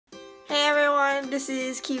this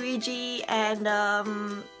is Kiwiji, and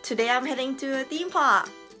today I'm heading to a theme park.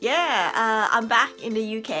 Yeah, I'm back in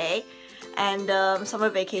the UK, and summer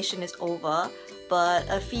vacation is over, but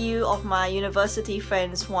a few of my university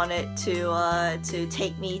friends wanted to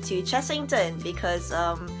take me to Chessington because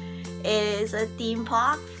it is a theme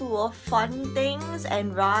park full of fun things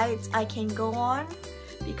and rides I can go on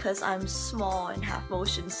because I'm small and have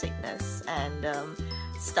motion sickness and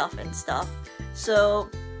stuff. So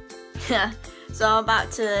yeah, so I'm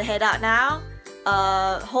about to head out now.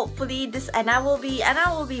 Hopefully I will be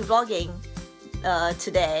vlogging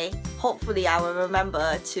today. Hopefully I will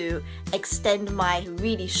remember to extend my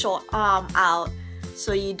really short arm out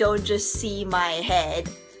so you don't just see my head.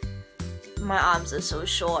 My arms are so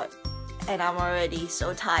short and I'm already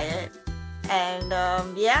so tired. And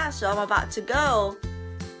yeah, so I'm about to go.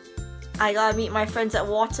 I gotta meet my friends at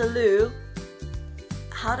Waterloo.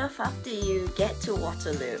 How the fuck do you get to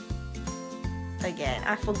Waterloo? Again,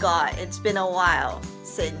 I forgot. It's been a while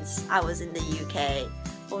since I was in the UK.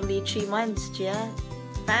 Only 3 months, yeah.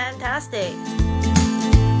 Fantastic.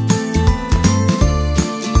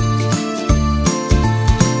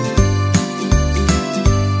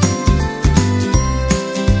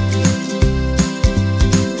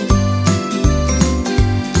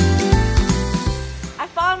 I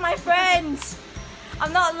found my friends.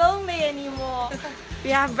 I'm not lonely anymore. We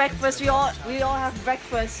have breakfast. We all have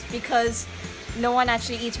breakfast because no one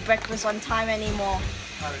actually eats breakfast on time anymore.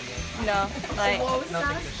 No, like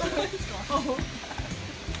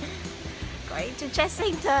going to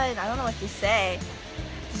Chessington. I don't know what to say.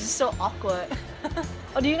 This is so awkward.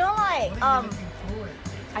 Oh, do you know like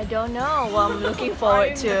I don't know what I'm looking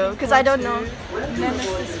forward to because I don't know.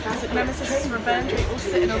 Nemesis Revenge. We all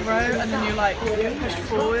sit in a row and then you like get pushed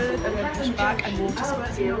forward and then pushed back and water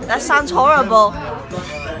squirts you. That sounds horrible.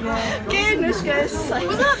 Yeah. Goodness gracious.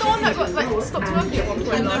 Wasn't that the one that got like stopped working at one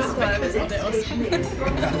point and no squares on it or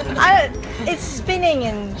something? It's spinning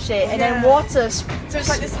and shit, and then water. So it's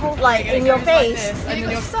like this whole like in your face, like and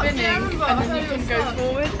then you're spinning, and then you can go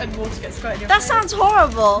forward and water gets squirted in your That face. sounds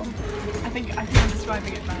horrible. I think I'm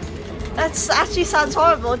describing it badly. That actually sounds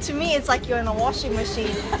horrible. To me, it's like you're in a washing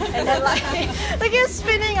machine, and then like you're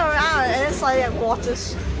spinning around, and it's like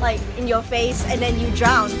water's like in your face, and then you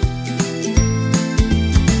drown.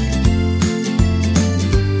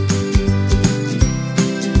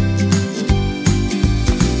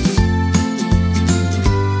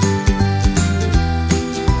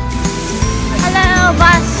 Hello,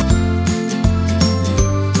 bus.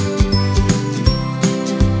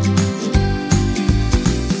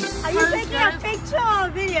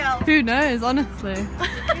 Who knows, honestly.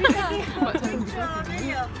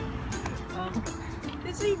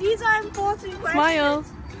 These are important questions. Smile.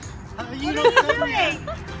 What are you doing?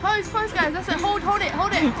 Pose guys, that's it. Hold it.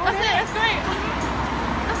 That's it, that's great.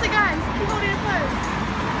 That's it guys, keep holding a pose.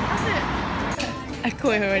 That's it. I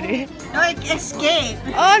caught it already. No, escape.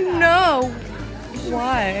 Oh no.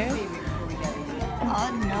 Why? Oh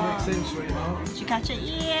no. Did you catch it?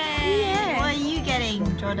 Yeah. What are you getting,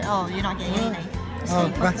 Jordan? Oh, you're not getting anything. Oh,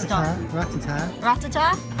 ratata.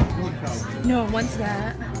 Ratata? No one wants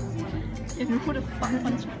that. Who the fuck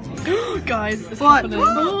wants that? Guys, it's What? happening. It's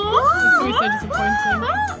going to be so disappointing.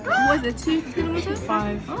 Was it 2 kilometers?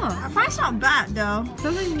 5. Oh, 5's not bad though.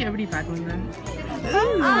 Sometimes you can get a really bad one though.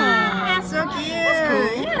 Oh, that's so cute. That's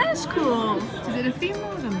cool. Yeah, that's cool. Is it a female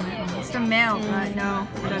or a male? It's the male, right? No,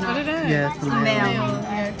 I don't know. I don't know. Yeah, it's the Male. male.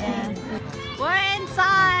 Yeah. We're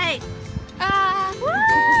inside. Woo!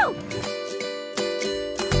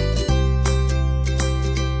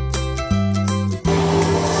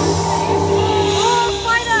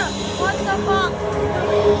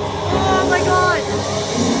 Oh my god!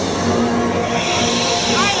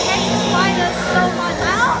 I hate spiders so much.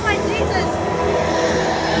 Oh my Jesus!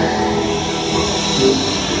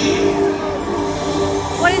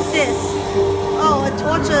 What is this? Oh, a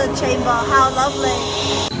torture chamber. How lovely.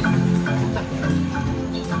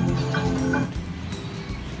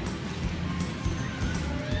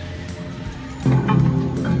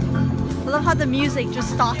 I love how the music just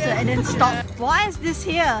started and then stopped. Why is this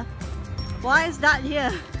here? Why is that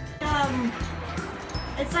here?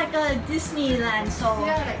 It's like a Disneyland, so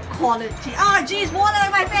quality. Oh jeez, water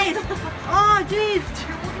in my face! Oh jeez!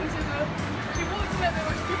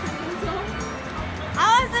 I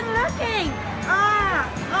wasn't looking!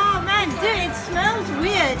 Oh man, dude, it smells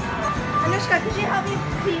weird. Anushka, could you help me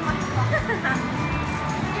clean my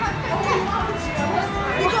It's so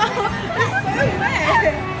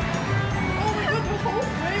wet! Oh my god, the whole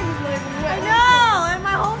thing is like wet. I know, and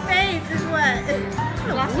my whole face is wet.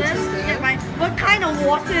 Glasses. What kind of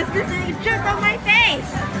water is this? It dripped on my face.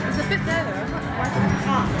 There's a bit there though.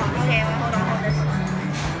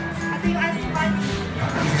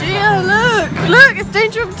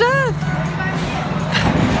 Danger of death!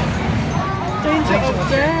 Danger of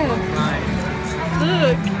death!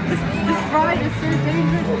 Look, this ride is so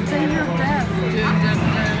dangerous. Danger of death.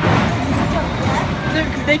 Look,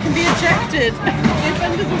 they can be ejected. The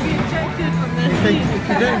offenders will be ejected from this. If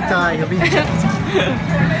you don't die, you'll be ejected.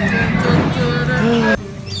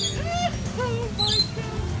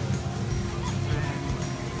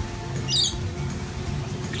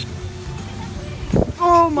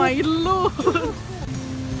 Oh my lord!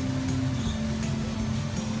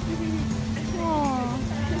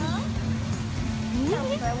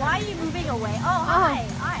 Why are you moving away? Oh, hi!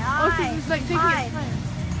 Hi! Okay, it's like taking its time.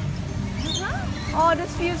 Oh,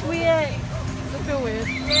 this feels weird. Does it feel weird?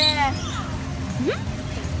 Yeah.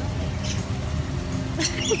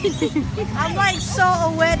 I'm like so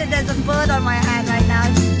aware that there's a bird on my hand right now.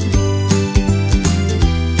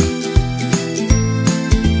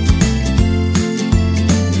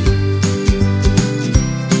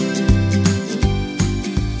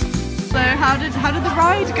 So how did the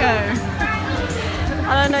ride go?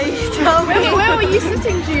 I don't know, you tell me. Where were you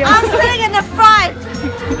sitting, Gio? I'm sitting in the front.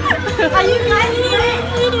 Are you guys here?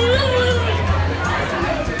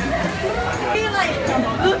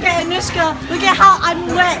 Look at Anushka. Look at how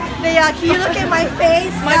unwet they are. Can you look at my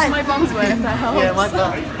face? My bum's wet, if that helps. Yeah, my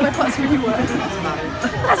butt. My butt's really wet.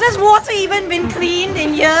 Has this water even been cleaned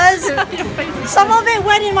in years? Some of it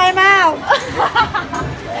went in my mouth.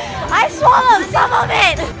 I swallowed some of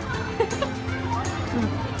it.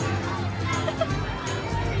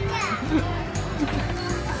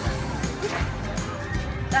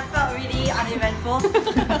 That felt really uneventful.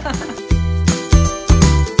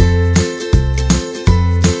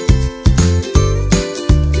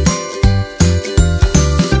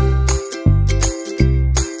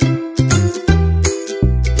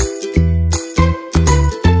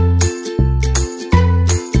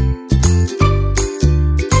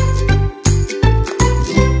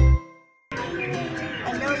 I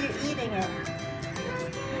know you're eating it.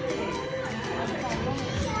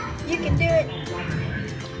 You can do it.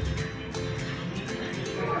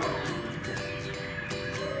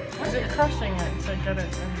 Is it crushing it to get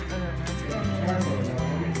it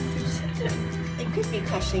It could be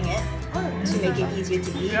crushing it to make it easier to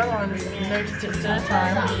eat. The other one noticed it's dinner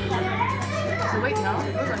time. So wait now.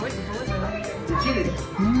 It was like wait before dinner.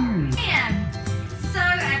 So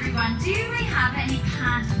everyone, do we have any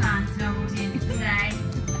panda fans in our audience today?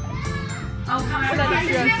 Oh, come on, everyone.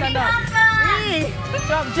 Do we have any stand panda up. fans?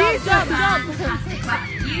 Jump. Fantastic. Well,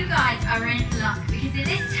 you guys are in luck because in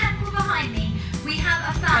this temple behind me, we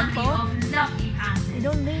have a family of lovely pandas. And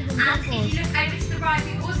if you look over to the right,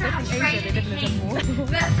 we also have Trader the King. But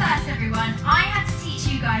first, everyone, I had to teach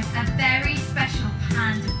you guys a very special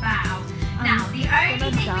panda bow. Now, the only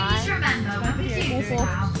thing we need to remember when we do this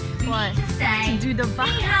bow, we need to say Ni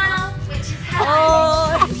hao, which is hello.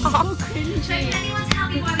 Oh, so cringy. So can anyone tell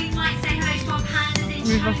me why we might say hello to our pandas in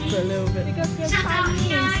Move off Chinese? a little bit. Shut up,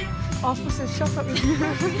 Nino. Officer, shut up.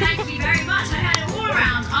 Thank you very much. I heard it all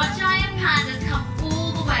around. Our giant pandas come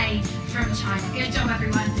all the way from China. Good job,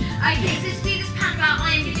 everyone. Okay, so to do this panda bow,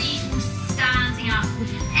 I am going to need you all standing up.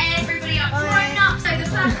 Everybody up, grown up. So the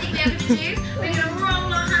first thing we're going to do, we're going to roll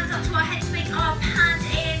our hands up to our head to make our panda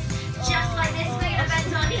ears just like this. We're going to bend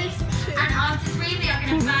our knees. And after three, we are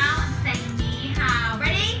going to bow and say Ni hao.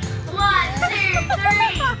 Ready? 1, 2,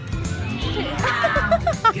 3. Ni hao.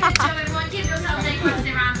 Good job, everyone. Give yourselves a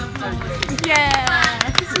massive round of applause. Yeah,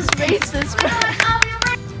 this is racist.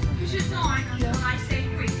 Push it down until I say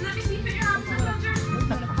 3. So let me see, put your hands on the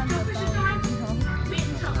shoulder. Don't push it down. Wait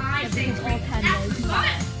until I say 3. Yes, got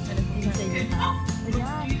it. Good. Oh,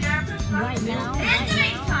 you dare push that? In the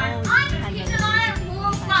meantime, I'm going to keep an eye out for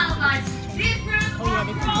wildlife. These birds are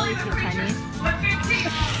crawling for creatures. What big teeth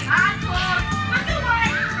and claws. Look away.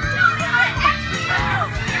 Don't be like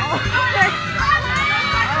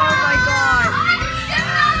Oh my god. I just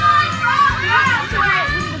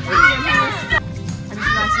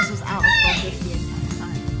realised this was out of focus the entire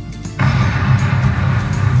time.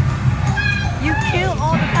 You killed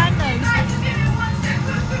all the pandas.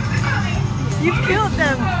 You killed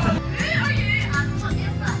them. Who are you and what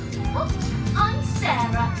is that? Oh, I'm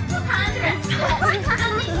Sarah, the panda expert.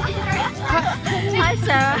 And this is Harry. Hi,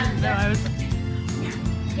 Sarah. No, I was.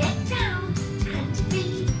 Get down and be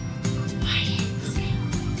quiet.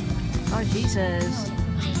 Oh, Jesus.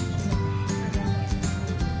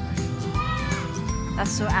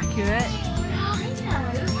 That's so accurate. I know.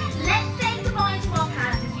 Let's say goodbye to our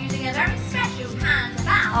pandas using a very special panda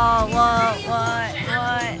bow. Oh, what?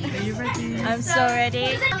 Are you ready? I'm so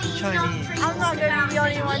ready. Chinese. I'm not going to be the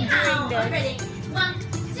only one doing this. Ready? 1,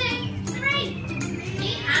 2, 3.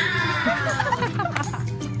 Ni hao.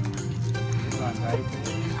 right?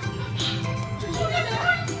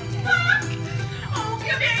 Oh,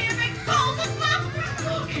 come here, you big balls of fluff!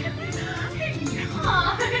 Oh,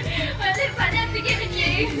 well, it looks like they've forgiven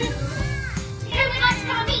you. Who would like to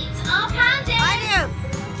come and meet our pandas? I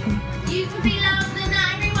do. You can be louder than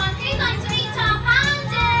that, everyone. Who'd like to meet our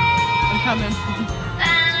pandas? I'm coming.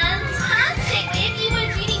 Fantastic! If you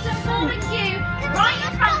would, you need to form a queue right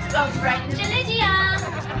in front of Ranger Lydia.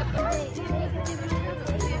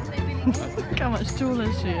 Look how much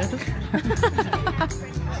taller she is.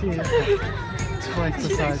 She is twice the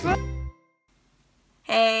size.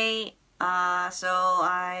 Hey, so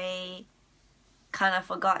I kind of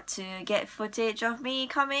forgot to get footage of me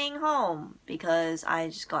coming home because I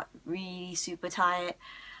just got really super tired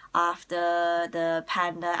after the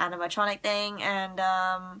panda animatronic thing, and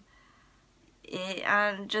it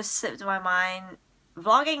just slipped my mind.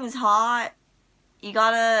 Vlogging is hard. You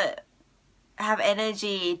gotta have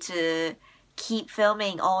energy to keep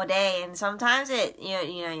filming all day, and sometimes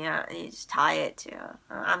it's tired too.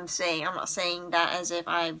 I'm not saying that as if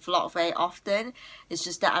I vlog very often. It's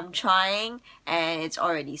just that I'm trying, and it's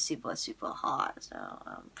already super hard.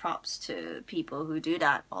 So props to people who do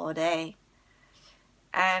that all day.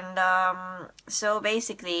 And so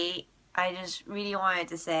basically, I just really wanted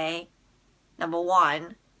to say, number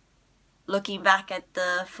one, looking back at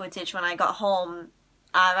the footage when I got home,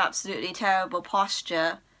 I have absolutely terrible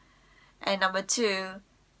posture. And number two,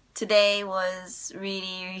 today was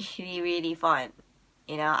really fun.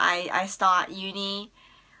 You know, I start uni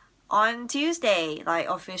on Tuesday, like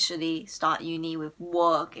officially start uni with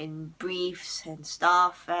work and briefs and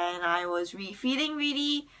stuff, and I was feeling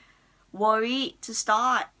really worried to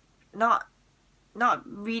start. Not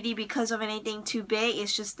really because of anything too big,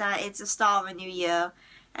 it's just that it's the start of a new year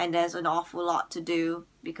and there's an awful lot to do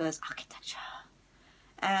because architecture.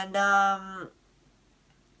 And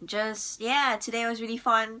today was really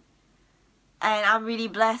fun, and I'm really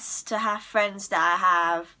blessed to have friends that I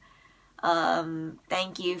have.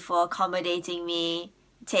 Thank you for accommodating me,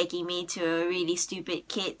 taking me to a really stupid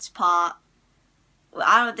kids park. Well,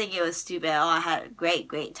 I don't think it was stupid. I had a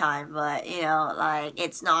great time, but you know, like,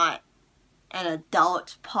 it's not an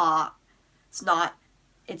adult park. It's not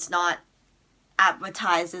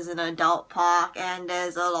advertised as an adult park, and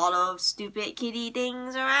there's a lot of stupid kiddie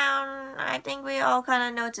things around. I think we all kind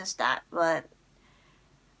of noticed that, but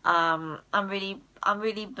I'm really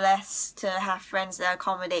blessed to have friends that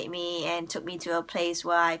accommodate me and took me to a place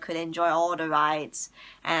where I could enjoy all the rides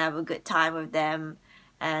and have a good time with them.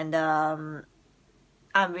 And I'm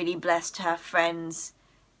really blessed to have friends,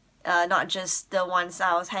 not just the ones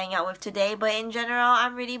I was hanging out with today, but in general,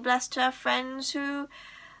 I'm really blessed to have friends who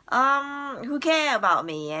care about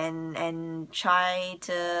me and try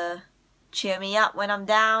to cheer me up when I'm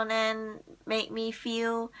down and make me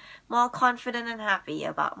feel more confident and happy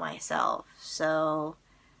about myself. So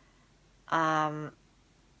so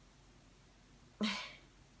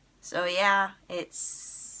yeah,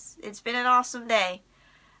 it's been an awesome day.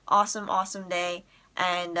 Awesome day.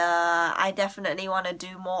 And I definitely want to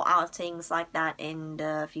do more outings like that in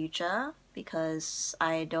the future, because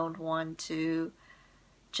I don't want to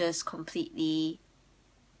just completely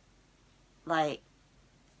like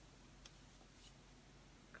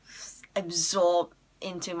absorb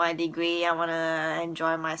into my degree. I want to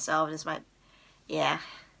enjoy myself. Yeah,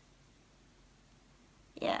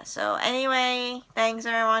 so anyway, thanks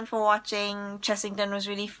everyone for watching. Chessington was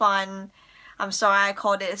really fun. I'm sorry I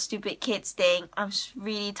called it a stupid kids thing. I'm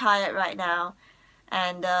really tired right now.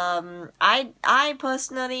 And I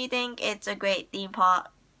personally think it's a great theme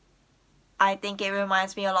park. I think it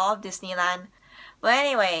reminds me a lot of Disneyland. But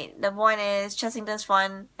anyway, the point is, Chessington's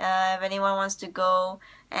fun. If anyone wants to go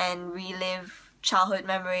and relive childhood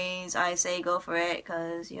memories, I say go for it,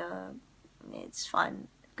 because it's fun.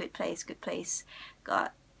 Good place.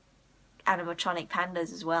 Got animatronic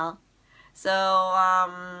pandas as well. So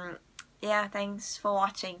yeah, thanks for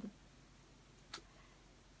watching.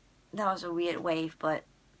 That was a weird wave, but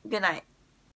good night.